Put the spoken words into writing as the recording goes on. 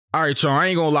All right, y'all, I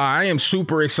ain't gonna lie. I am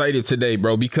super excited today,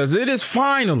 bro, because it is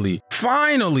finally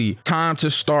time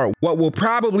to start what will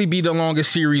probably be the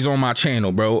longest series on my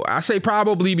channel, bro. I say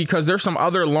probably because there's some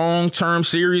other long-term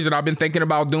series that I've been thinking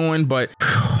about doing, but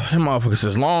them motherfuckers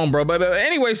is long, bro. But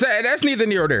anyways, that's neither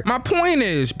near or there. My point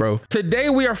is, bro, today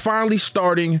we are finally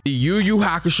starting the Yu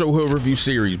Hakusho Hood Review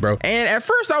series, bro. And at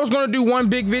first I was gonna do one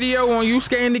big video on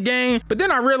Yusuke in the game, but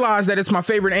then I realized that it's my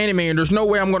favorite anime and there's no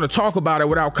way I'm gonna talk about it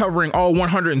without covering all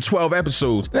 112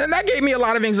 episodes. And that gave me a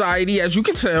lot of anxiety, as you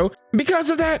can tell. Because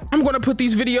of that, I'm gonna put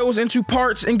these videos into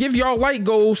parts and give y'all like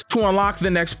goals to unlock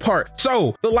the next part.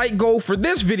 So the like goal for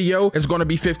this video is gonna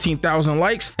be 15,000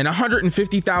 likes and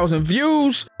 150,000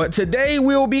 views. But today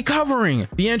we'll be covering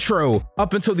the intro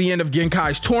up until the end of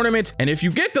Genkai's tournament. And if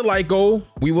you get the like goal,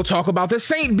 we will talk about the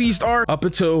Saint Beast arc up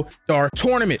until our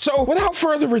tournament. So without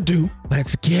further ado,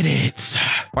 let's get it.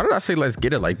 Why did I say let's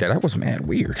get it like that? That was mad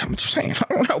weird. I'm just saying,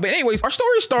 I don't know. But anyways, our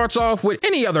story starts off with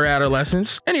any other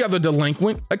adolescents, any other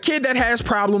delinquent, a kid that has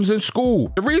problems in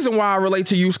school. The reason why I relate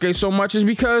to Yusuke so much is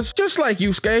because, just like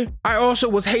Yusuke, I also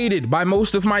was hated by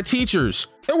most of my teachers.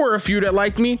 There were a few that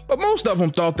liked me, but most of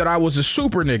them thought that I was a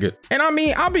super nigga. And I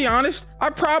mean, I'll be honest, I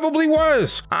probably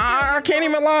was. I can't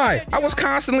even lie. I was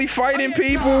constantly fighting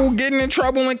people, getting in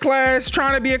trouble in class,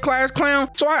 trying to be a class clown.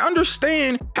 So I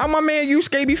understand how my man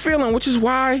Yusuke be feeling, which is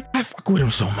why I fuck with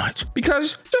him so much.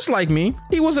 Because just like me,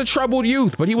 he was a troubled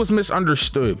youth, but he was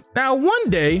misunderstood. Now, one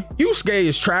day, Yusuke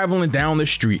is traveling down the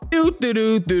street. And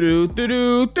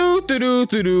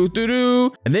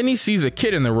then he sees a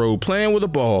kid in the road playing with a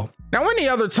ball. Now, any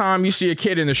other time you see a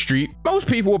kid in the street, most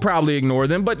people will probably ignore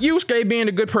them, but Yusuke, being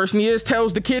the good person he is,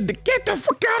 tells the kid to get the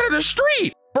fuck out of the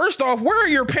street. First off, where are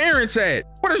your parents at?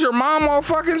 What, is your mom all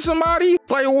fucking somebody?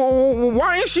 Like,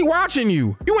 why ain't she watching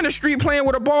you? You in the street playing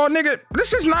with a ball, nigga?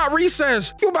 This is not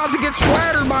recess. You about to get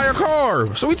splattered by a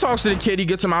car. So he talks to the kid, he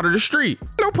gets him out of the street.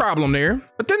 No problem there.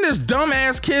 But then this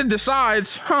dumbass kid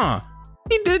decides,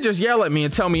 he did just yell at me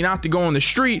and tell me not to go on the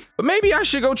street, but maybe I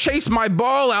should go chase my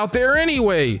ball out there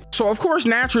anyway. So of course,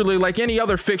 naturally, like any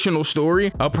other fictional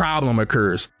story, a problem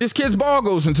occurs. This kid's ball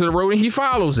goes into the road and he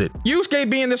follows it. Yusuke,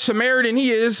 being the Samaritan he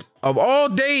is, of all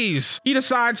days, he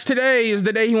decides today is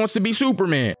the day he wants to be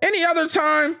Superman. Any other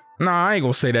time? Nah, I ain't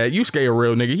gonna say that. Yusuke a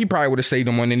real nigga. He probably would have saved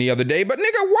him on any other day, but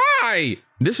nigga, why?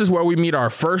 This is where we meet our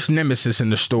first nemesis in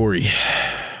the story,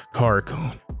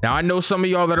 Karakun. Now, I know some of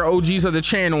y'all that are OGs of the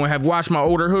channel and have watched my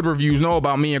older hood reviews know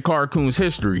about me and Karakun's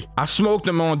history. I smoked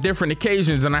him on different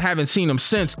occasions and I haven't seen him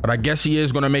since, but I guess he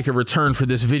is gonna make a return for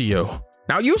this video.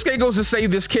 Now, Yusuke goes to save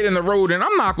this kid in the road, and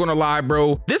I'm not gonna lie,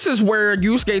 bro. This is where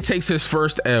Yusuke takes his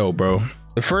first L, bro.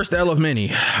 The first L of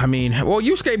many. I mean, well,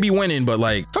 Yusuke be winning, but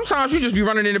like, sometimes you just be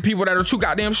running into people that are too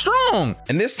goddamn strong.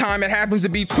 And this time it happens to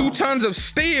be 2 tons of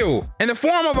steel in the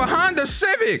form of a Honda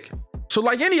Civic. So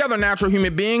like any other natural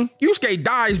human being, Yusuke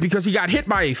dies because he got hit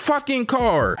by a fucking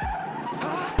car.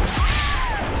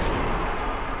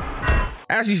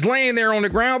 As he's laying there on the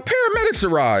ground, paramedics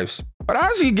arrives. But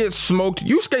as he gets smoked,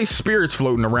 Yusuke's spirit's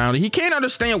floating around and he can't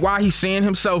understand why he's seeing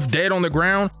himself dead on the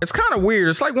ground. It's kind of weird.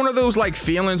 It's like one of those like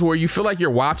feelings where you feel like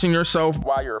you're watching yourself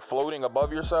while you're floating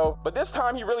above yourself. But this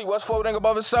time he really was floating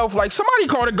above himself. Like somebody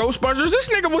called it Ghostbusters. This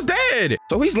nigga was dead.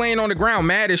 So he's laying on the ground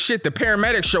mad as shit. The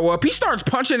paramedics show up. He starts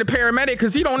punching the paramedic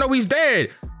because he don't know he's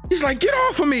dead. He's like, get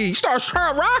off of me. He starts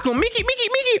trying to rock him. Mickey.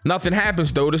 Nothing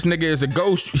happens though. This nigga is a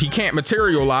ghost. He can't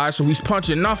materialize, so he's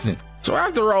punching nothing. So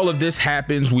after all of this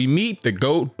happens, we meet the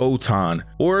goat Botan,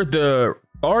 or the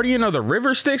Guardian of the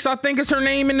River Styx, I think is her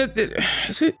name in the,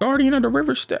 is it Guardian of the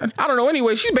River Styx? I don't know.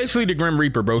 Anyway, she's basically the Grim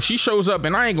Reaper, bro. She shows up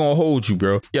and I ain't gonna hold you,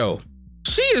 bro. Yo,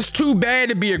 she is too bad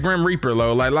to be a Grim Reaper,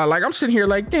 though. Like I'm sitting here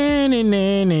like, like,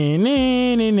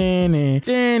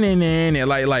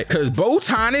 cause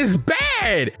Botan is bad.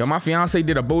 Yo, my fiance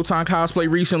did a Botan cosplay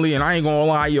recently, and I ain't gonna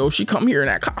lie, yo, she come here in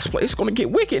that cosplay, it's gonna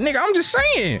get wicked, nigga. I'm just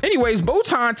saying. Anyways,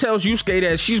 Botan tells Yusuke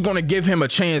that she's gonna give him a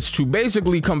chance to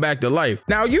basically come back to life.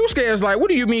 Now, Yusuke is like, what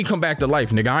do you mean come back to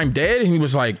life, nigga? I'm dead? And he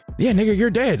was like, yeah, nigga,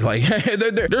 you're dead. Like,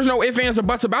 there's no ifs, ands, or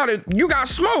buts about it. You got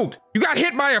smoked. You got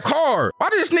hit by a car. Why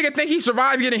did this nigga think he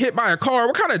survived getting hit by a car?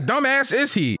 What kind of dumbass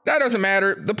is he? That doesn't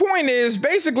matter. The point is,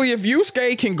 basically, if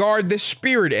Yusuke can guard this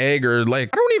spirit egg, or like,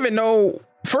 I don't even know.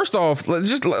 First off, for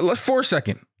a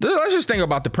second, let's just think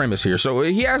about the premise here. So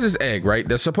he has this egg, right?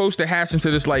 That's supposed to hatch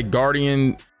into this like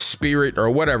guardian spirit or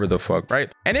whatever the fuck,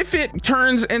 right? And if it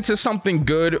turns into something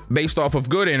good based off of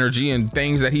good energy and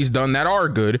things that he's done that are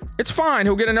good, it's fine.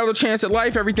 He'll get another chance at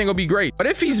life. Everything will be great. But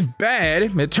if he's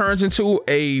bad, it turns into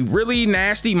a really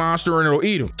nasty monster and it'll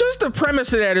eat him. Just the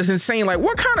premise of that is insane. Like,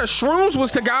 what kind of shrooms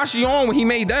was Tagashi on when he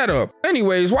made that up?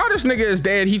 Anyways, while this nigga is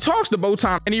dead, he talks to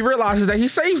Botan and he realizes that he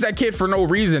saves that kid for no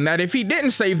reason. That if he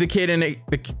didn't save the kid and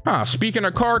speaking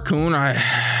of Carcoon,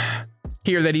 I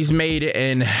hear that he's made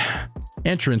an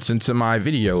entrance into my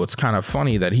video. It's kind of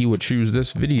funny that he would choose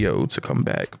this video to come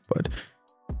back, but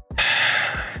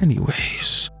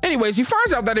anyways, he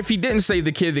finds out that if he didn't save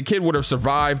the kid would have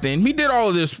survived, and he did all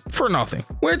of this for nothing,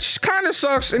 which kind of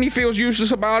sucks, and he feels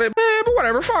useless about it, but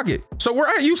whatever, fuck it. So we're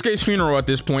at Yusuke's funeral at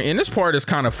this point, and this part is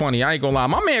kind of funny. I ain't gonna lie.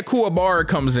 My man Kuwabara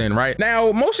comes in, right?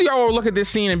 Now, most of y'all will look at this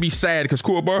scene and be sad because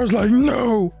Kuwabara's like,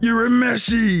 no,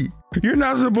 Urameshi, you're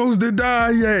not supposed to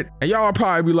die yet. And y'all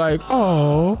probably be like,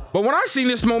 oh. But when I seen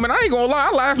this moment, I ain't gonna lie,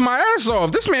 I laughed my ass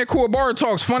off. This man Kuwabara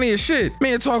talks funny as shit.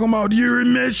 Man talking about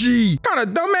Urameshi. Kind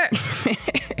of dumb at.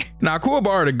 Now,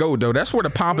 Kuwabara the GOAT, though. That's where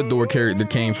the Pompadour character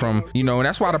came from. You know, and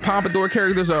that's why the Pompadour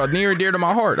characters are near and dear to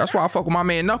my heart. That's why I fuck with my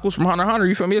man Knuckles from Hunter x Hunter.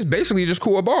 You feel me? It's basically just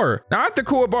Kuwabara. Now, after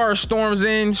Kuwabara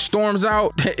storms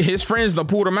out, his friends done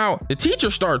pulled him out. The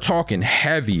teachers start talking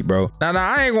heavy, bro. Now,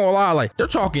 I ain't gonna lie, like, they're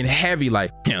talking heavy,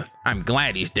 like, I'm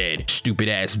glad he's dead, stupid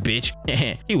ass bitch.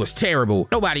 He was terrible.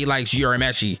 Nobody likes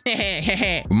Urameshi.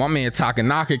 My man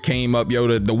Takanaka came up,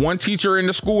 yo, the one teacher in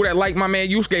the school that liked my man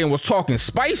Yusuke and was talking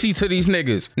spicy to these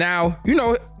niggas. Now, you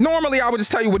know, normally I would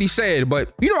just tell you what he said,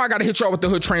 but you know, I gotta hit y'all with the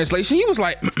hood translation. He was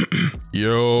like,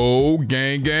 yo,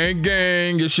 gang, gang,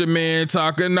 gang, it's your man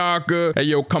Takanaka. Hey,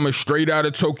 yo, coming straight out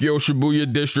of Tokyo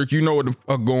Shibuya district. You know what the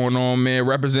fuck going on, man.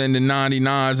 Representing the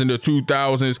 99s and the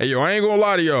 2000s. Hey, yo, I ain't gonna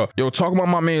lie to y'all. Yo, talk about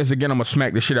my mans again, I'm gonna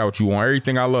smack the shit out you on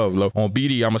everything I love. On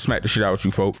BD, I'm gonna smack the shit out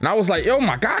you, folk. And I was like, yo,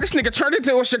 my God, this nigga turned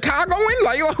into a Chicagoan?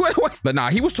 Like, what? But nah,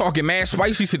 he was talking mad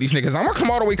spicy to these niggas. I'm gonna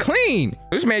come all the way clean.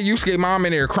 This man Yusuke mom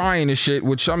in there crying and shit,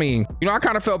 which, I mean, you know, I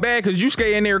kind of felt bad because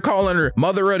Yusuke in there calling her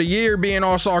mother of the year, being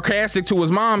all sarcastic to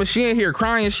his mom, and she in here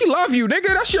crying. She love you, nigga.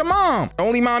 That's your mom. The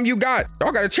only mom you got.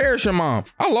 Y'all gotta cherish your mom.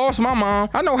 I lost my mom.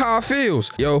 I know how it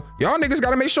feels. Yo, y'all niggas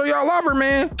gotta make sure y'all love her,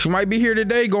 man. She might be here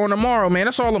today, going tomorrow, man.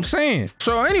 That's all I'm saying.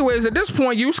 So anyways, at this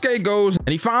point, Yusuke goes and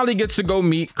he finally gets to go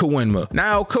meet Kawinma.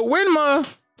 Now,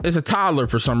 Kawinma is a toddler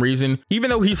for some reason, even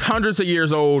though he's hundreds of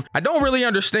years old. I don't really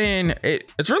understand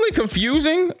it. It's really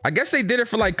confusing. I guess they did it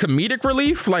for like comedic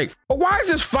relief. Like, but why is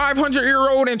this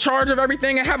 500-year-old in charge of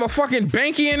everything and have a fucking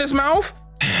banky in his mouth?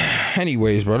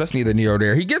 Anyways, bro, that's neither near nor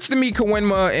there. He gets to meet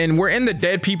Kawinma and we're in the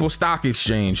Dead People Stock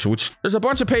Exchange, which there's a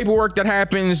bunch of paperwork that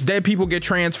happens. Dead people get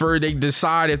transferred. They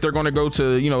decide if they're going to go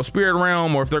to, you know, spirit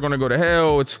realm or if they're going to go to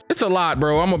hell. It's a lot,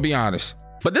 bro. I'm gonna be honest.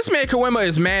 But this man Kawinma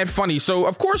is mad funny. So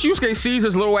of course Yusuke sees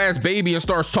his little ass baby and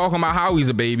starts talking about how he's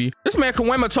a baby. This man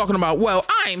Kawinma talking about, well,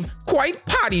 I'm quite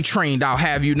potty trained, I'll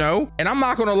have you know. And I'm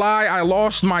not gonna lie, I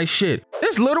lost my shit.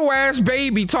 This little ass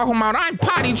baby talking about I'm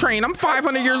potty trained. I'm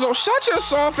 500 years old. Shut your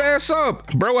soft ass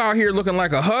up. Bro out here looking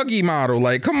like a Huggy model.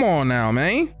 Like, come on now,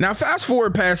 man. Now fast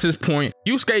forward past this point,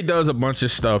 Yusuke does a bunch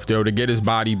of stuff though to get his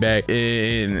body back.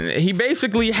 And he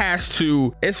basically has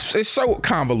to, it's so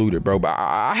convoluted, bro. But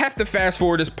I have to fast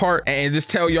forward this part and just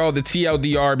tell y'all the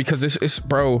TLDR because it's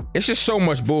just so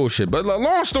much bullshit. But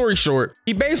long story short,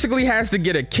 he basically has to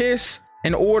get a kiss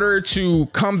in order to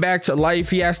come back to life.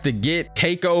 He has to get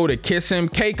Keiko to kiss him.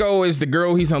 Keiko is the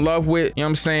girl he's in love with. You know what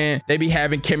I'm saying? They be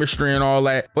having chemistry and all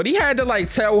that. But he had to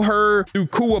like tell her through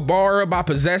Kuwabara by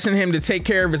possessing him to take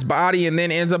care of his body and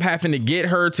then ends up having to get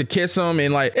her to kiss him.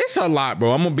 And like, it's a lot,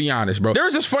 bro. I'm gonna be honest, bro.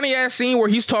 There's this funny ass scene where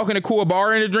he's talking to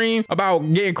Kuwabara in a dream about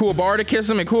getting Kuwabara to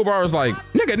kiss him. And Kuwabara was like,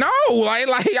 nigga, no. Like,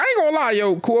 I ain't gonna lie,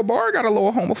 yo. Kuwabara got a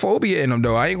little homophobia in him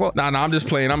though. I ain't gonna, nah, I'm just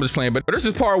playing. But there's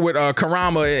this part with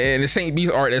Karama and the Saint Beast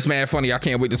art that's mad funny. I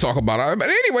can't wait to talk about it. But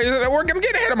anyways, I'm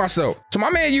getting ahead of myself. So my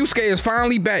man Yusuke is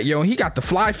finally back, yo. He got the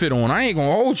fly fit on. I ain't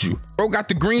gonna hold you. Bro got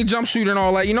the green jumpsuit and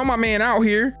all that. You know my man out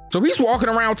here. So he's walking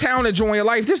around town enjoying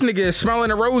life. This nigga is smelling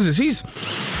the roses. He's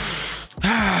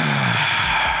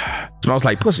smells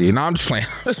like pussy. No, I'm just playing.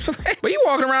 But he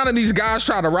walking around and these guys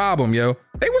try to rob him, yo.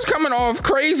 They was coming off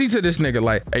crazy to this nigga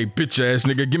like, hey, bitch ass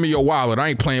nigga, give me your wallet. I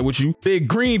ain't playing with you. Big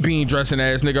green bean dressing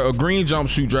ass nigga, a green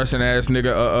jumpsuit dressing ass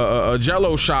nigga, a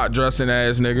jello shot dressing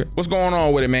ass nigga. What's going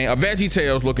on with it, man? A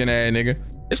VeggieTales looking ass nigga.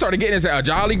 They started getting his a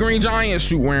Jolly Green Giant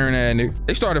suit wearing that nigga.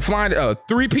 They started flying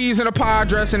 3 peas in a pod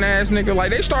dressing ass nigga. Like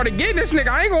they started getting this nigga.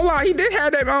 I ain't gonna lie, he did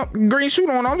have that green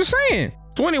suit on. I'm just saying.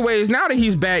 So anyways, now that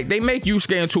he's back, they make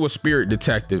Yusuke into a spirit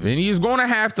detective and he's going to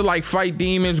have to like fight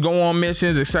demons, go on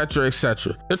missions, etc.,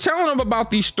 etc. They're telling him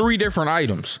about these 3 different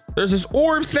items. There's this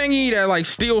orb thingy that like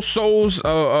steals souls,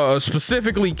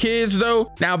 specifically kids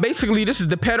though. Now, basically, this is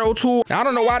the pedo tool. Now, I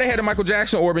don't know why they had a Michael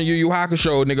Jackson orb in Yu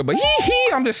Hakusho, nigga, but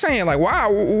I'm just saying, like,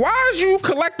 wow, why is you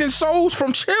collecting souls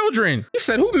from children? He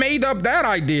said, who made up that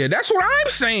idea? That's what I'm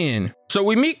saying. So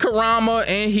we meet Kurama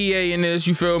and Hiei in this,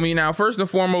 you feel me? Now, first and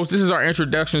foremost, this is our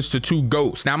introductions to two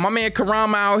goats. Now, my man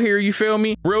Kurama out here, you feel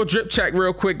me? Real drip check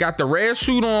real quick. Got the red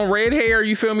suit on, red hair,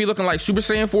 you feel me? Looking like Super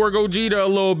Saiyan 4 Gogeta a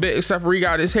little bit, except for he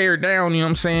got his hair down, you know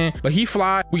what I'm saying? But he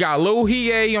fly. We got Lil Hiei,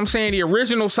 you know what I'm saying? The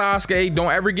original Sasuke.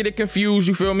 Don't ever get it confused,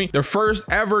 you feel me? The first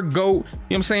ever goat, you know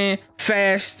what I'm saying?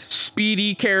 Fast,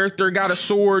 speedy character, got a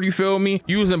sword, you feel me?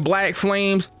 Using black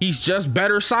flames. He's just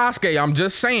better Sasuke. I'm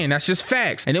just saying, that's just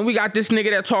facts. And then we got this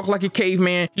nigga that talk like a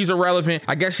caveman. He's irrelevant.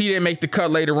 I guess he didn't make the cut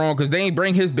later on because they ain't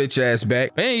bring his bitch ass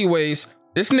back. But anyways,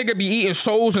 this nigga be eating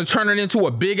souls and turning into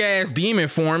a big ass demon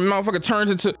form. Motherfucker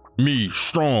turns into me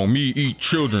strong, me eat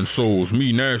children's souls,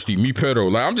 me nasty, me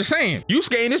pedo. Like, I'm just saying,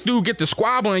 Yusuke and this dude get the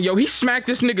squabbling. Yo, he smacked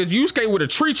this nigga Yusuke with a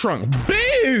tree trunk.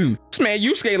 Boom! This man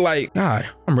Yusuke like, God,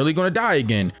 I'm really gonna die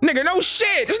again. Nigga, no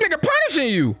shit. This nigga punishing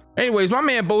you. Anyways, my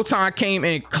man Botan came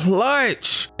in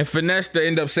clutch and finessed to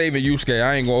end up saving Yusuke.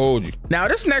 I ain't gonna hold you. Now,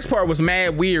 this next part was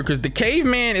mad weird because the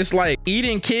caveman is like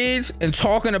eating kids and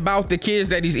talking about the kids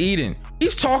that he's eating.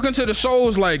 He's talking to the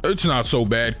souls like, it's not so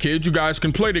bad, kid. You guys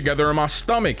can play together in my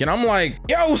stomach. And I'm like,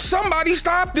 yo, somebody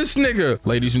stop this nigga.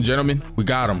 Ladies and gentlemen, we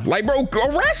got him. Like, bro,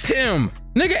 arrest him.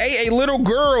 Nigga ate a little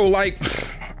girl. Like,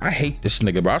 I hate this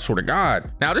nigga, bro. I swear to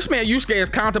God. Now, this man Yusuke has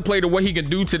contemplated what he can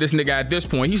do to this nigga at this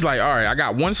point. He's like, all right, I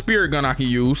got one spirit gun I can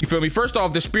use. You feel me? First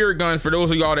off, the spirit gun, for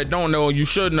those of y'all that don't know, you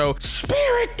should know,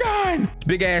 spirit gun.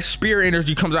 Big ass spirit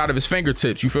energy comes out of his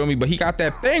fingertips. You feel me? But he got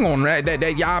that thing on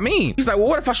that y'all mean. He's like, well,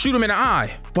 what if I shoot him in the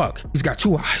eye? Fuck, he's got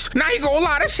two eyes. Now he gonna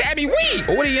lie, this had me weak.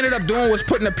 But what he ended up doing was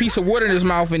putting a piece of wood in his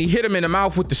mouth and he hit him in the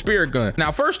mouth with the spirit gun.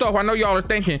 Now, first off, I know y'all are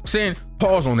thinking, saying,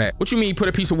 pause on that. What you mean he put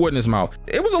a piece of wood in his mouth?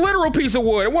 It was a literal piece of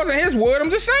wood. It wasn't his wood.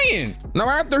 I'm just saying. Now,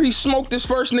 after he smoked this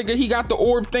first nigga, he got the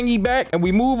orb thingy back and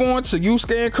we move on to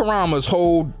Yusuke and Kurama's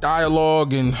whole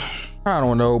dialogue and I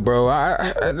don't know, bro.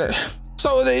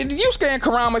 So the Yusuke and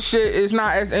Kurama shit is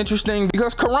not as interesting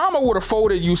because Kurama would have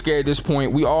folded Yusuke at this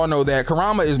point. We all know that.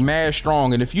 Kurama is mad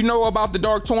strong. And if you know about the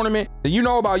Dark Tournament, then you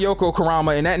know about Yoko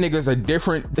Kurama and that nigga's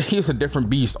he's a different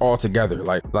beast altogether.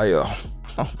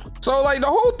 So like the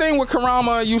whole thing with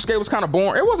Kurama and Yusuke was kind of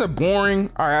boring. It wasn't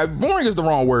boring. All right, boring is the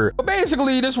wrong word. But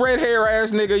basically this red hair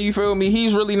ass nigga, you feel me?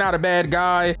 He's really not a bad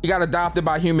guy. He got adopted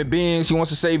by human beings. He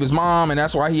wants to save his mom and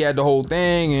that's why he had the whole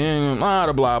thing and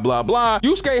blah, blah, blah, blah.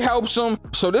 Yusuke helps him.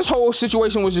 So this whole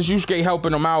situation was just Yusuke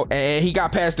helping him out and he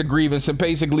got past the grievance and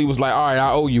basically was like, all right,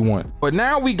 I owe you one. But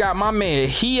now we got my man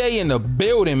Hiei in the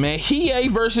building, man. Hiei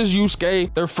versus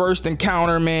Yusuke, their first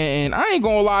encounter, man. And I ain't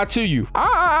gonna lie to you.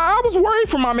 I was worried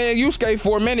for my man Yusuke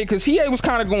for a minute because Hiei was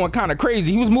kind of going kind of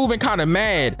crazy. He was moving kind of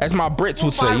mad, as my Brits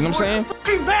would say, you know what I'm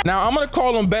saying? Now, I'm gonna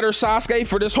call him better Sasuke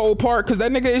for this whole part because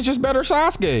that nigga is just better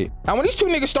Sasuke. Now, when these two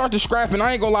niggas start to scrapping,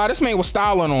 I ain't gonna lie, this man was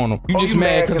styling on him. You just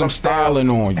mad because I'm styling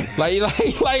on you. Like,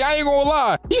 I ain't gonna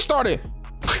lie. He started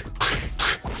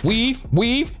weave.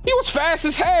 He was fast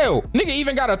as hell. Nigga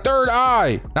even got a third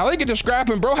eye. Now they get to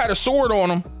scrapping, bro had a sword on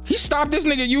him. He stopped this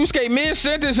nigga Yusuke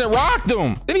mid-sentence and rocked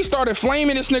him. Then he started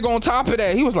flaming this nigga on top of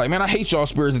that. He was like, man, I hate y'all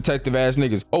spirit detective ass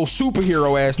niggas. Oh,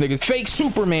 superhero ass niggas. Fake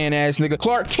Superman ass nigga.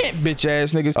 Clark Kent bitch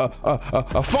ass niggas.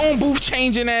 A phone booth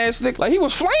changing ass nigga. Like, he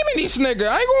was flaming this nigga.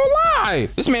 I ain't gonna lie.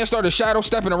 This man started shadow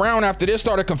stepping around after this,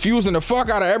 started confusing the fuck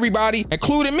out of everybody,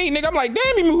 including me, nigga. I'm like,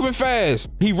 damn, he moving fast.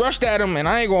 He rushed at him and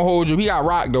I ain't gonna hold you. He got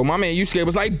rocked though. My man Yusuke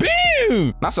was like, boom.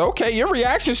 And I said, okay, your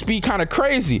reaction speed kind of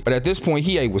crazy. But at this point,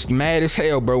 he was mad as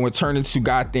hell, bro, and turned into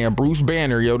goddamn Bruce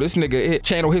Banner. Yo, this nigga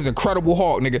channel his Incredible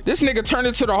Hulk, nigga. This nigga turned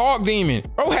into the Hulk demon.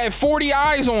 Bro had 40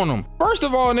 eyes on him. First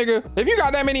of all, nigga, if you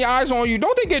got that many eyes on you,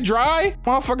 don't they get dry?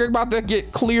 Motherfucker about to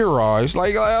get clear eyes.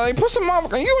 Like put some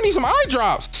motherfucker, you need some eye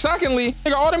drops. Secondly,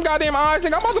 nigga, all them goddamn eyes,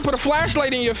 nigga, I'm about to put a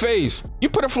flashlight in your face. You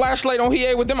put a flashlight on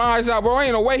Hiei with them eyes out, bro,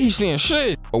 ain't no way he's seeing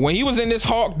shit. But when he was in this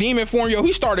Hulk demon form, yo,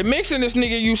 he started mixing this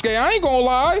nigga Yusuke. I ain't gonna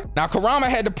lie. Now, Kurama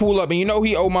had to pull up, and you know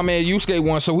he owed my man Yusuke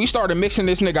one, so he started mixing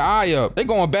this nigga eye up. They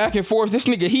going back and forth. This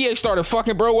nigga Hiei started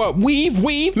fucking bro up. Weave,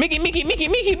 Mickey.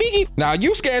 Now,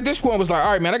 Yusuke at this point was like,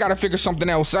 all right, man, I gotta figure something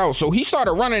else out. So he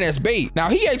started running as bait. Now,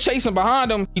 Hiei chasing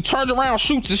behind him. He turns around,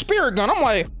 shoots his spirit gun. I'm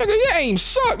like, nigga, your aim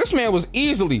suck. This man was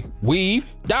easily weave.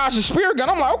 dodge the spirit gun.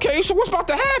 I'm like, okay, so what's about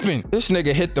to happen? This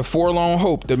nigga hit the forlorn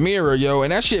hope, the mirror, yo,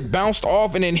 and that shit bounced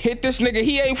off and then hit this nigga.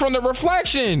 He ate from the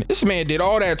reflection. This man did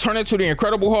all that, turn into the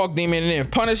Incredible Hulk demon, and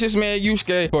then punish this man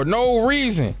Yusuke for no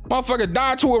reason. Motherfucker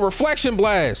died to a reflection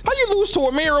blast. How you lose to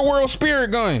a mirror world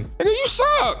spirit gun? Nigga, you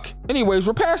suck. Anyways,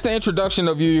 we're past the introduction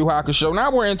of Yu Hakusho.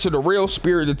 Now we're into the real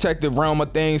spirit detective realm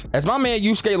of things as my man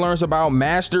Yusuke learns about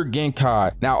Master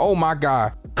Genkai. Now, oh my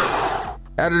God.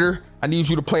 Editor, I need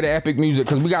you to play the epic music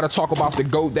because we got to talk about the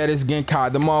GOAT that is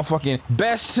Genkai, the motherfucking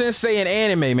best sensei in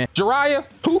anime, man. Jiraiya,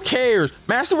 who cares?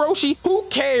 Master Roshi, who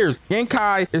cares?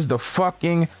 Genkai is the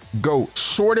fucking GOAT.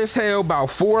 Short as hell, about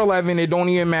 4'11". It don't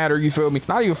even matter, you feel me?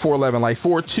 Not even 4'11", like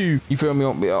 4'2", you feel me,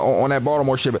 on that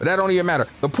Baltimore ship. But that don't even matter.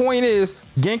 The point is,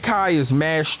 Genkai is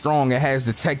mad strong. It has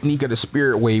the technique of the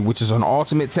spirit wave, which is an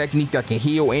ultimate technique that can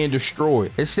heal and destroy.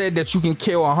 It said that you can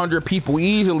kill 100 people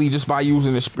easily just by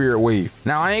using the spirit wave.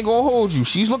 Now, I ain't gonna hold you.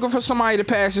 She's looking for somebody to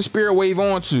pass the spirit wave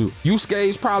on to.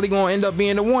 Yusuke's probably gonna end up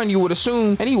being the one, you would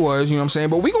assume, and he was, you know what I'm saying?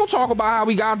 But we gonna talk about how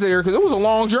we got there because it was a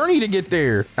long journey to get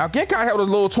there. Now, Genkai held a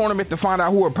little tournament to find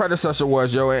out who her predecessor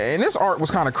was, yo, and this art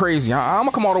was kind of crazy. I'm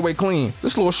gonna come all the way clean.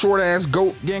 This little short ass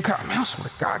GOAT Genkai, man, I swear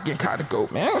to God, Genkai the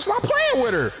GOAT, man. Stop playing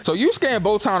with her. So Yusuke and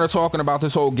Botan are talking about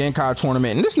this whole Genkai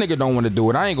tournament, and this nigga don't want to do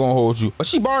it. I ain't gonna hold you. But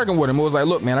she bargained with him. It was like,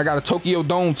 look, man, I got a Tokyo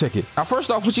Dome ticket. Now, first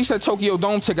off, when she said Tokyo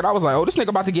Dome ticket, I was like, oh, this nigga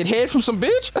about to get head from some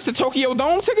bitch? That's the Tokyo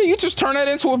Dome ticket? You just turn that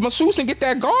into a masseuse and get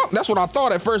that gawk? That's what I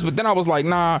thought at first, but then I was like,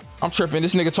 nah, I'm tripping.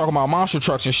 This nigga talking about monster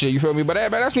trucks and shit, you feel me? But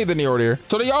that's neither near or there.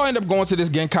 So they all end up going to this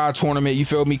Genkai tournament, you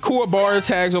feel me? Kuwabara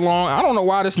tags along. I don't know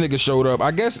why this nigga showed up.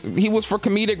 I guess he was for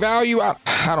comedic value. I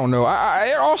don't know.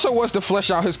 It also was to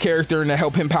flesh out his character and to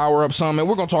help him power up some, and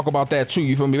we're gonna talk about that too,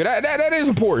 you feel me? But that is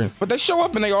important. But they show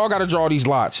up and they all gotta draw these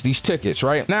lots, these tickets,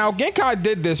 right? Now, Genkai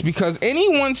did this because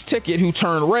anyone's ticket who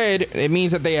turned red, it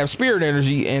means that they have spirit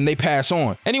energy and they pass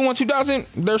on. Anyone who doesn't,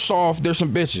 they're soft, they're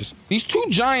some bitches. These two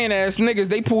giant ass niggas,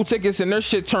 they pull tickets and their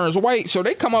shit turns white, so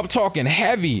they come up talking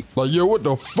heavy. Like, yo, what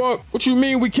the fuck? What you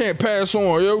mean we can't pass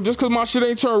on, yo? Just cause my shit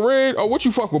ain't turned red? Oh, what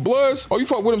you fuck with Bloods? Oh, you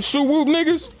fuck with them Suwoo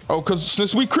niggas? Oh, cause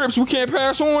since we Crips, we can't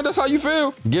pass on? That's how you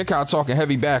feel? Genkai talking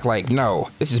heavy back like, no,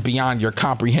 this is beyond your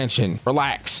comprehension.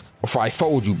 Relax before I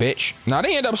fold you, bitch. Now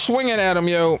they end up swinging at him,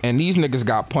 yo, and these niggas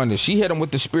got punished. She hit him with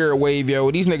the spirit wave,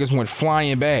 yo. These niggas went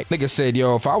flying back. Nigga said,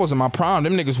 yo, if I was in my prime,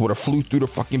 them niggas would have flew through the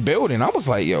fucking building. I was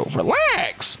like, yo,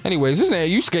 relax. Anyways, this nigga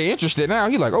Yusuke interested now.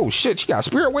 He like, oh shit, she got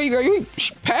spirit wave, yo.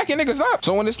 She packing niggas up.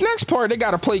 So in this next part, they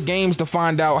gotta play games to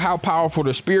find out how powerful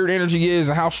their spirit energy is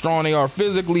and how strong they are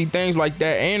physically, things like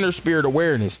that, and their spirit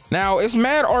awareness. Now, it's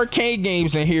mad arcade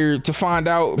games in here to find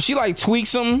out. She like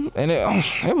tweaks them, and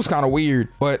it was kind of weird.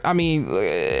 But I mean,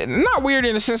 not weird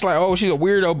in the sense like, oh, she's a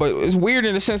weirdo, but it's weird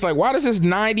in the sense like, why does this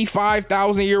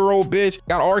 95,000-year-old bitch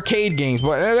got arcade games?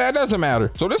 But that doesn't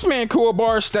matter. So this man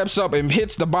Kuwabara steps up and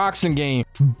hits the boxing game.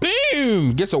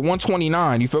 Boom! Gets a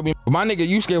 129. You feel me? But my nigga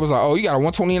Yusuke was like, oh, you got a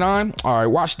 129? All right,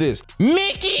 watch this.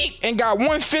 Mickey! And got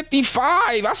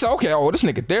 155. I said, okay, oh, this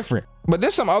nigga different. But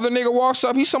then some other nigga walks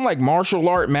up. He's some like martial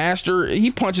art master. He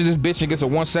punches this bitch and gets a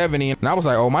 170. And I was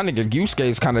like, oh, my nigga Yusuke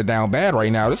is kind of down bad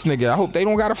right now. This nigga, I hope they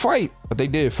don't got to fight. But they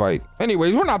did fight.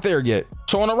 Anyways, we're not there yet.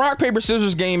 So in a rock, paper,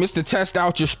 scissors game, it's to test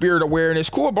out your spirit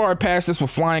awareness. Kuwabara passed this with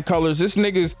flying colors. This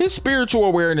nigga's, his spiritual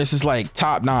awareness is like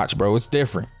top notch, bro. It's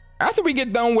different. After we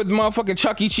get done with motherfucking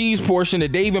Chuck E. Cheese portion, the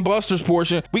Dave and Buster's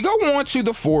portion, we go on to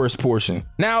the forest portion.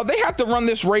 Now, they have to run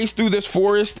this race through this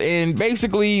forest, and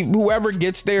basically, whoever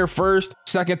gets there first,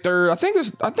 second, third, I think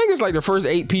it's like the first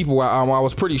 8 people. I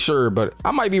was pretty sure, but I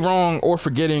might be wrong or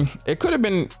forgetting. It could have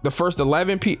been the first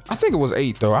 11 people. I think it was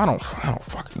 8 though. I don't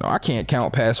fucking know. I can't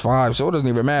count past 5, so it doesn't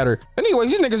even matter. Anyways,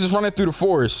 these niggas is running through the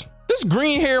forest. This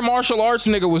green hair martial arts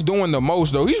nigga was doing the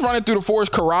most though. He's running through the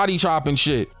forest karate chopping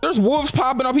shit. There's wolves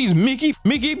popping up. He's Mickey,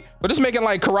 but it's making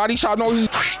like karate chop noises.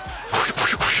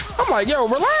 I'm like, yo,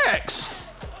 relax.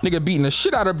 Nigga beating the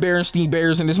shit out of Berenstein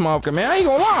Bears in this motherfucker, man. I ain't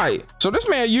gonna lie. So this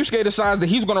man Yusuke decides that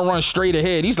he's gonna run straight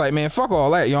ahead. He's like, man, fuck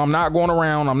all that, yo. I'm not going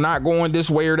around. I'm not going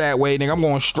this way or that way, nigga. I'm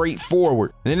going straight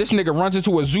forward. And then this nigga runs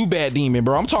into a Zubat demon,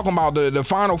 bro. I'm talking about the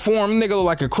final form. Nigga look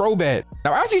like a Crobat.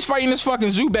 Now, as he's fighting this fucking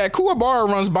Zubat, Kuwabara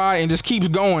runs by and just keeps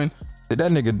going. Did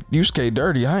that nigga Yusuke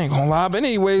dirty, I ain't gonna lie. But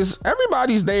anyways,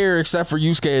 everybody's there except for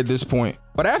Yusuke at this point.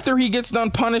 But after he gets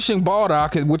done punishing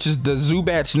Baldock, which is the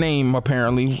Zubat's name,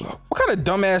 apparently. What kind of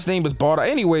dumbass name is Baldock?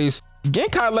 Anyways,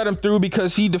 Genkai let him through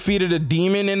because he defeated a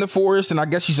demon in the forest, and I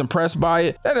guess she's impressed by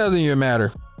it. That doesn't even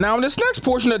matter. Now in this next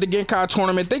portion of the Genkai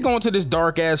tournament, they go into this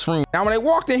dark ass room. Now when they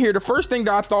walked in here, the first thing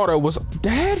that I thought of was,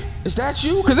 Dad, is that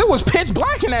you? Cause it was pitch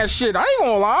black in that shit. I ain't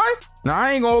gonna lie. Now,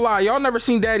 I ain't gonna lie, y'all never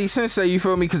seen Daddy Synsei, you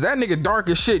feel me? Cause that nigga dark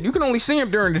as shit. You can only see him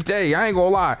during the day, I ain't gonna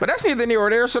lie. But that's neither near or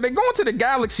there. So they go into the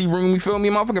galaxy room, you feel me?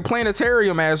 Motherfucking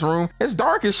planetarium ass room. It's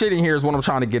dark as shit in here is what I'm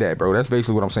trying to get at, bro. That's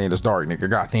basically what I'm saying, it's dark, nigga,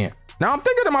 goddamn. Now I'm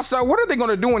thinking to myself, what are they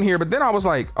gonna do in here? But then I was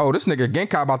like, oh, this nigga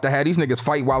Genkai about to have these niggas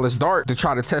fight while it's dark to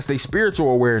try to test their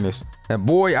spiritual awareness. And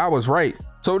boy, I was right.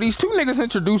 So these two niggas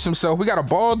introduce themselves. We got a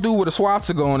bald dude with a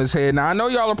swastika on his head. Now I know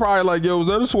y'all are probably like, yo, is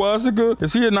that a swastika?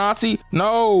 Is he a Nazi?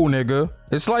 No, nigga.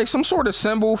 It's like some sort of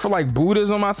symbol for like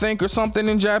Buddhism, I think, or something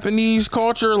in Japanese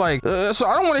culture. Like, so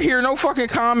I don't want to hear no fucking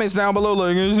comments down below.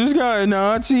 Like, is this guy a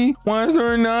Nazi? Why is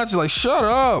there a Nazi? Like, shut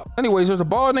up. Anyways, there's a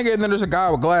bald nigga and then there's a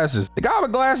guy with glasses. The guy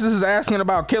with glasses is asking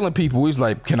about killing people. He's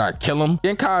like, can I kill him?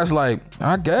 Genkai's like,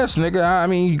 I guess, nigga. I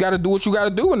mean, you got to do what you got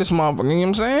to do in this motherfucker. You know what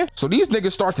I'm saying? So these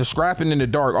niggas start to scrapping in the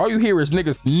dark. All you hear is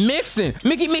niggas mixing.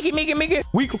 Mickey.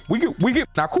 We get.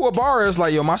 Now, Kuwabara is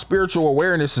like, yo, my spiritual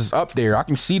awareness is up there. I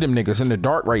can see them niggas in the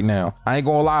dark right now. I ain't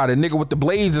gonna lie, the nigga with the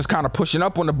blades is kind of pushing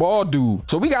up on the bald dude.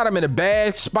 So we got him in a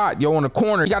bad spot, yo, in the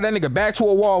corner. You got that nigga back to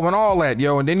a wall and all that,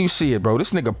 yo. And then you see it, bro.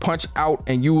 This nigga punch out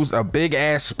and use a big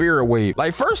ass spirit wave.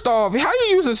 Like, first off, how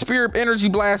you use a spirit energy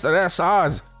blast of that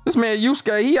size? This man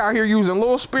Yusuke, he out here using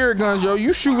little spirit guns, yo.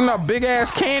 You shooting up big ass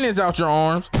cannons out your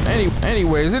arms.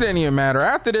 Anyways, it didn't even matter.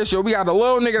 After this, yo, we got a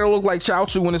little nigga that look like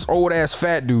Chaozu and this old ass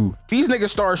fat dude. These niggas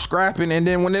start scrapping, and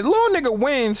then when the little nigga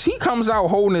wins, he comes out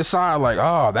holding his side like,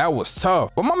 oh, that was tough.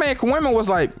 But my man Kawema was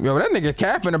like, yo, that nigga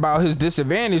capping about his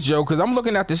disadvantage, yo, because I'm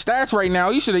looking at the stats right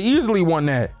now. He should have easily won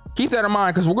that. Keep that in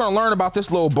mind, because we're going to learn about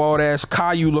this little bald ass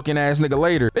Caillou looking ass nigga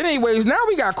later. But anyways, now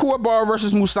we got Kuwabara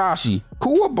versus Musashi.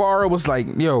 Kuwabara was like,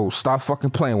 yo, stop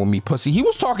fucking playing with me, pussy. He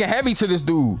was talking heavy to this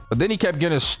dude, but then he kept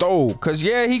getting stole. Because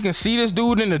yeah, he can see this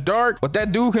dude in the dark, but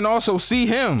that dude can also see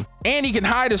him. And he can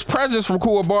hide his presence from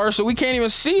Kuwabara, so we can't even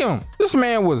see him. This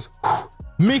man was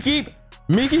Mickey.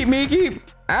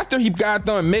 After he got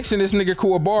done mixing this nigga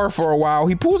Kuwabara for a while,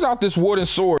 he pulls out this wooden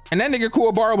sword. And that nigga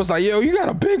Kuwabara was like, yo, you got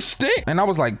a big stick? And I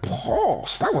was like,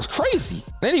 pause, that was crazy.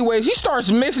 Anyways, he starts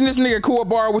mixing this nigga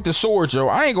Kuwabara with the sword, yo.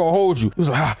 I ain't gonna hold you. He was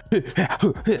like,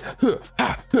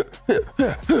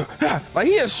 like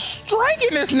he is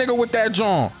striking this nigga with that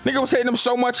jaw. Nigga was hitting him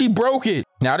so much he broke it.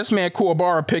 Now this man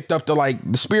Kuwabara picked up the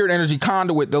spirit energy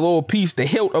conduit, the little piece, the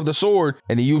hilt of the sword,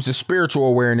 and he used his spiritual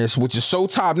awareness, which is so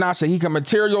top notch that he can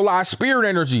materialize spirit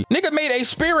energy. Nigga made a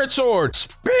spirit sword.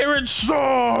 Spirit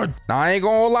sword. Now I ain't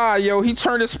gonna lie, yo, he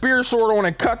turned his spirit sword on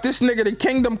and cut this nigga to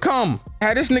kingdom come.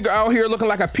 Had this nigga out here looking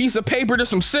like a piece of paper to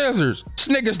some scissors. This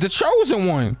nigga's the chosen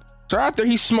one. So after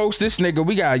he smokes this nigga,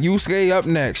 we got Yusuke up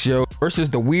next, yo, versus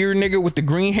the weird nigga with the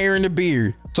green hair and the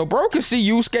beard. So bro can see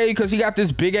Yusuke because he got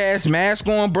this big ass mask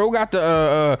on. Bro got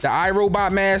the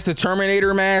iRobot mask, the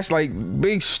Terminator mask, like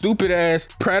big stupid ass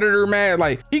Predator mask.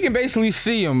 Like he can basically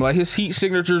see him, like his heat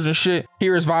signatures and shit.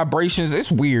 Hear his vibrations.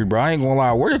 It's weird, bro. I ain't gonna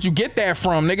lie. Where did you get that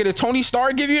from, nigga? Did Tony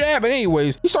Stark give you that? But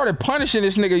anyways, he started punishing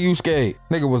this nigga Yusuke.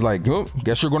 Nigga was like, oh,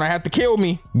 guess you're gonna have to kill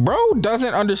me. Bro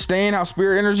doesn't understand how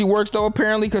spirit energy works though,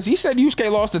 apparently, because he said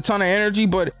Yusuke lost a ton of energy,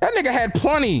 but that nigga had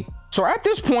plenty. So at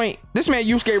this point, this man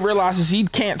Yusuke realizes he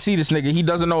can't see this nigga. He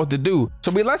doesn't know what to do.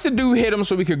 So he lets the dude hit him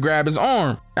so he could grab his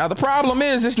arm. Now the problem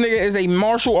is this nigga is a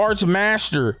martial arts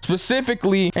master,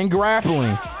 specifically in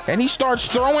grappling. And he starts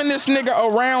throwing this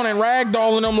nigga around and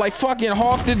ragdolling him like fucking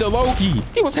Hawk did to Loki.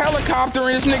 He was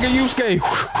helicoptering this nigga Yusuke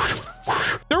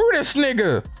through this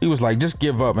nigga. He was like, just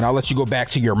give up and I'll let you go back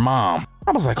to your mom.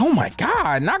 I was like, oh my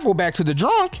God, not go back to the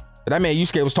drunk. But that man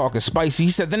Yusuke was talking spicy.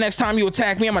 He said, the next time you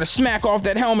attack me, I'm gonna smack off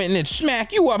that helmet and then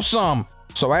smack you up some.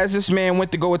 So as this man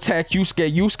went to go attack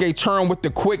Yusuke, Yusuke turned with the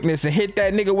quickness and hit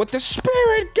that nigga with the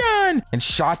spirit gun and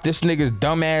shot this nigga's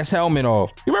dumbass helmet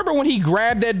off. You remember when he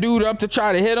grabbed that dude up to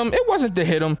try to hit him? It wasn't to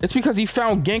hit him. It's because he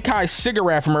found Genkai's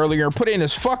cigarette from earlier and put it in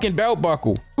his fucking belt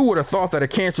buckle. Who would have thought that a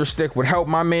cancer stick would help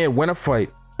my man win a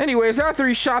fight? Anyways, after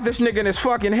he shot this nigga in his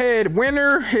fucking head,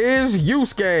 winner is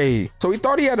Yusuke. So he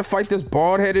thought he had to fight this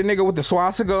bald-headed nigga with the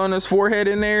swastika on his forehead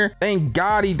in there. Thank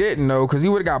God he didn't though, because he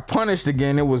would have got punished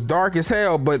again. It was dark as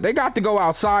hell, but they got to go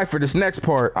outside for this next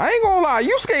part. I ain't gonna lie,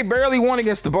 Yusuke barely won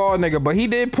against the bald nigga, but he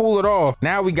did pull it off.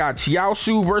 Now we got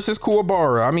Chiaoshu versus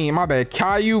Kuwabara. I mean, my bad,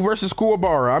 Caillou versus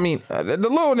Kuwabara. I mean, the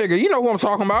little nigga, you know who I'm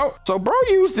talking about. So bro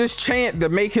used this chant to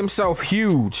make himself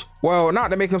huge. Well, not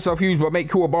to make himself huge, but make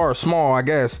Kuwabara small, I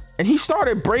guess. And he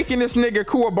started breaking this nigga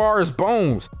Kuwabara's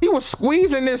bones. He was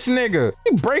squeezing this nigga.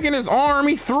 He breaking his arm.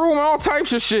 He threw him all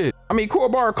types of shit. I mean,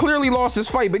 Kuwabara clearly lost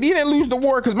his fight, but he didn't lose the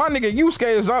war because my nigga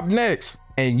Yusuke is up next.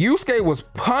 And Yusuke was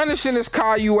punishing this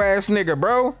Caillou ass nigga,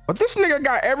 bro. But this nigga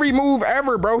got every move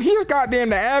ever, bro. He's goddamn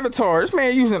the Avatar. This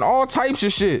man using all types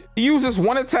of shit. He used this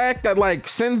one attack that like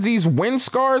sends these wind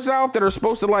scars out that are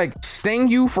supposed to like sting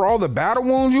you for all the battle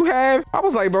wounds you have. I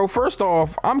was like, bro, first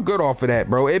off, I'm good off of that,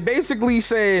 bro. It basically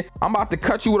said, I'm about to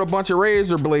cut you with a bunch of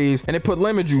razor blades, and it put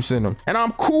lemon juice in them. And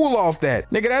I'm cool off that.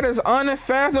 Nigga, that is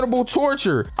unfathomable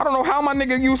torture. I don't know how my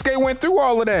nigga Yusuke went through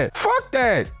all of that. Fuck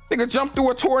that. Nigga jumped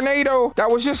through a tornado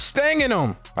that was just stinging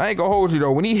him. I ain't gonna hold you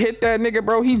though. When he hit that nigga,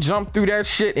 bro, he jumped through that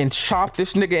shit and chopped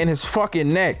this nigga in his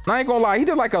fucking neck. I ain't gonna lie, he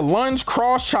did like a lunge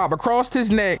cross chop across his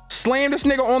neck, slammed this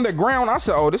nigga on the ground. I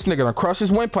said, oh, this nigga done crushed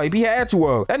his windpipe. He had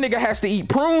to. That nigga has to eat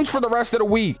prunes for the rest of the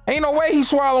week. Ain't no way he's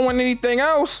swallowing anything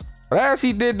else. But as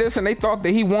he did this and they thought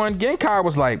that he won, Genkai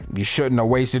was like, you shouldn't have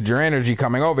wasted your energy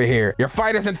coming over here. Your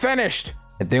fight isn't finished.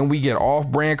 And then we get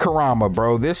off-brand Kurama,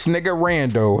 bro. This nigga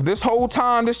Rando. This whole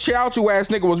time, this Chiaotzu ass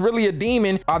nigga was really a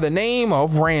demon by the name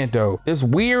of Rando. This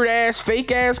weird ass,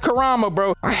 fake ass Kurama,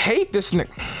 bro. I hate this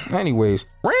nigga. Anyways,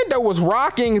 Rando was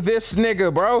rocking this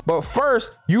nigga, bro. But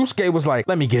first, Yusuke was like,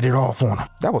 let me get it off on him.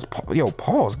 That was, yo,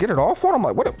 pause, get it off on him?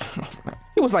 Like, what?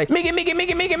 He was like, make it.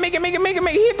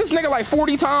 He hit this nigga like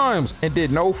 40 times and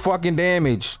did no fucking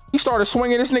damage. He started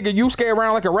swinging this nigga Yusuke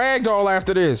around like a rag doll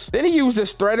after this. Then he used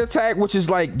this thread attack, which is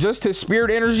like just his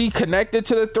spirit energy connected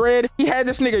to the thread. He had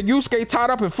this nigga Yusuke tied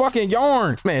up in fucking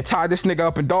yarn. Man, tied this nigga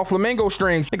up in Doflamingo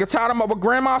strings. Nigga tied him up with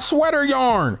grandma's sweater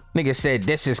yarn. Nigga said,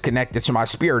 this is connected to my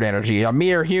spirit energy. A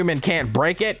mere human can't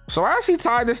break it. So as he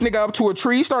tied this nigga up to a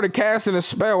tree, he started casting a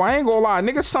spell. I ain't gonna lie,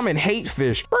 nigga summoned hate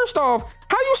fish. First off,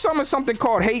 how you summon something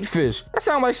called hate fish? That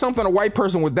sounds like something a white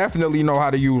person would definitely know how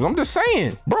to use. I'm just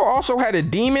saying. Bro also had a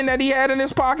demon that he had in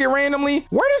his pocket randomly.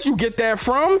 Where did you get that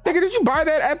from? Nigga, did you buy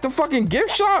that at the fucking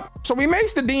gift shop? So he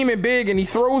makes the demon big and he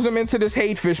throws him into this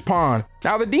hate fish pond.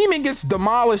 Now the demon gets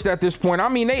demolished at this point. I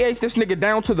mean, they ate this nigga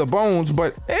down to the bones,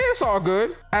 but it's all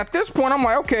good. At this point, I'm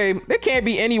like, okay, it can't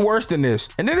be any worse than this.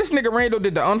 And then this nigga Rando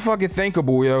did the unfucking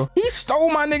thinkable, yo. He stole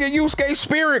my nigga Yusuke's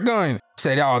spirit gun.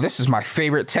 Said, oh, this is my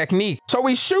favorite technique. So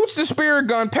he shoots the spirit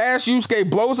gun past Yusuke,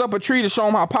 blows up a tree to show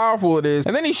him how powerful it is.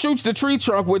 And then he shoots the tree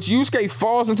trunk, which Yusuke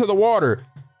falls into the water.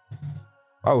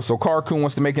 Oh, so Carcoon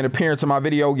wants to make an appearance in my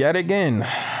video yet again.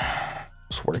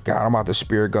 Swear to God, I'm about to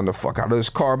spirit gun the fuck out of this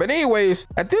car. But anyways,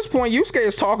 at this point, Yusuke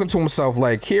is talking to himself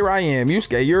like, here I am,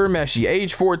 Yusuke Urameshi,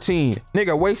 age 14.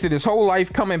 Nigga wasted his whole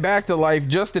life coming back to life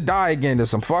just to die again to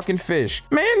some fucking fish.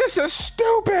 Man, this is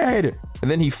stupid. And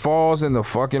then he falls in the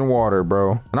fucking water,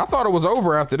 bro. And I thought it was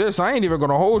over after this. I ain't even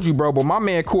gonna hold you, bro. But my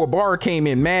man Kuwabara came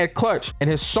in mad clutch and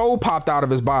his soul popped out of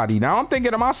his body. Now I'm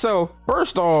thinking to myself,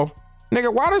 first off,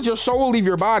 nigga, why did your soul leave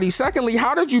your body? Secondly,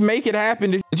 how did you make it happen?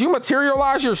 Did you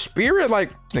materialize your spirit? Like,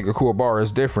 nigga Kuwabara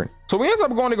is different. So he ends up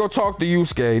going to go talk to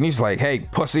Yusuke and he's like, hey,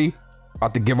 pussy,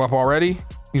 about to give up already?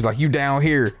 He's like, you down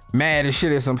here mad as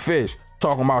shit at some fish.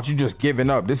 Talking about you just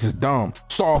giving up. This is dumb.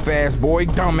 Soft ass boy,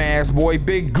 dumb ass boy,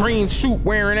 big green suit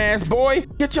wearing ass boy.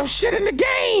 Get your shit in the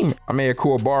game. I mean,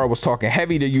 Kuwabara was talking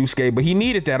heavy to Yusuke, but he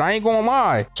needed that. I ain't gonna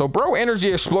lie. So bro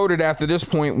energy exploded after this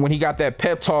point when he got that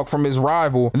pep talk from his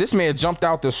rival. And this man jumped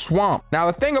out the swamp. Now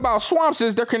the thing about swamps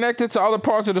is they're connected to other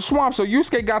parts of the swamp. So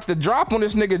Yusuke got the drop on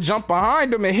this nigga, jumped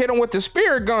behind him and hit him with the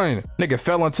spirit gun. Nigga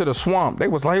fell into the swamp. They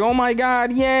was like, oh my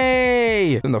God,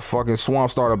 yay. Then the fucking swamp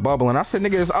started bubbling. I said,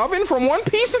 nigga, is oven from One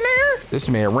Piece in there? This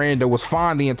man Rando was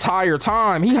fine the entire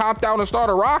time. He hopped out and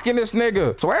started rocking this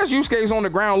nigga. So as Yusuke's on the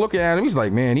ground looking at him, he's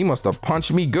like, man, he must have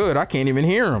punched me good. I can't even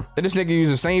hear him. Then this nigga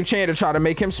used the same chant to try to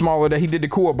make him smaller that he did to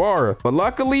Kuwabara. But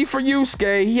luckily for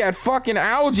Yusuke, he had fucking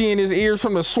algae in his ears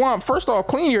from the swamp. First off,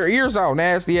 clean your ears out,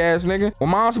 nasty ass nigga. When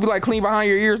moms would be like, clean behind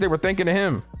your ears, they were thinking of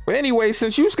him. But anyway,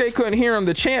 since Yusuke couldn't hear him,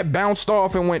 the chant bounced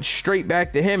off and went straight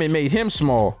back to him and made him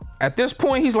small. At this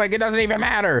point, he's like, it doesn't even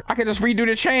matter. I can just redo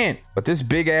the chant. But this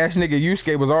big ass nigga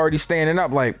Yusuke was already standing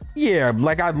up like, yeah,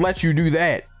 like I'd let you do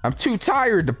that. I'm too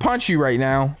tired to punch you right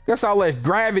now. Guess I'll let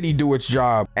gravity do its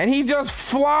job. And he just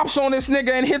flops on this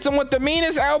nigga and hits him with the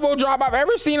meanest elbow drop I've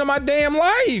ever seen in my damn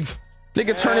life.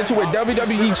 Nigga turned into a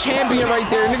WWE champion right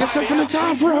there. Nigga said from the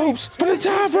top ropes. From the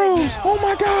top ropes. Oh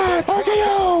my God.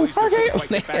 RKO.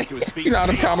 RKO. You know how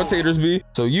the commentators be.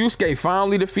 So Yusuke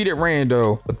finally defeated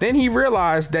Rando. But then he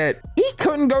realized that he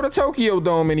couldn't go to Tokyo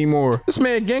Dome anymore. This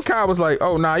man Genkai was like,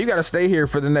 oh, nah, you got to stay here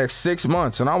for the next 6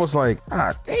 months. And I was like,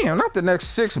 ah, damn, not the next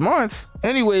 6 months.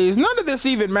 Anyways, none of this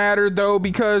even mattered though,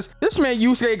 because this man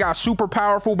Yusuke got super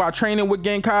powerful by training with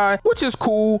Genkai, which is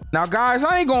cool. Now, guys,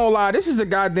 I ain't gonna lie. This is a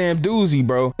goddamn doozy,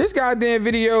 bro. This goddamn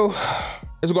video,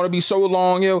 It's gonna be so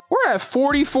long, yo. We're at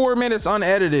 44 minutes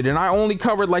unedited, and I only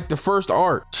covered like the first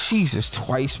arc. Jesus,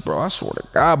 twice, bro. I swear to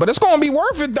God. But it's gonna be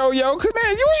worth it though, yo. Cause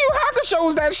man, Yu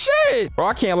Hakusho's that shit. Bro,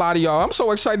 I can't lie to y'all. I'm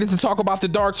so excited to talk about the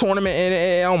Dark Tournament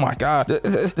and oh my God,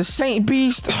 the Saint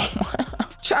Beast.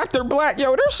 Chapter Black,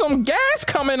 yo, there's some gas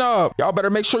coming up. Y'all better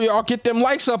make sure y'all get them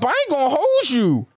likes up. I ain't gonna hold you.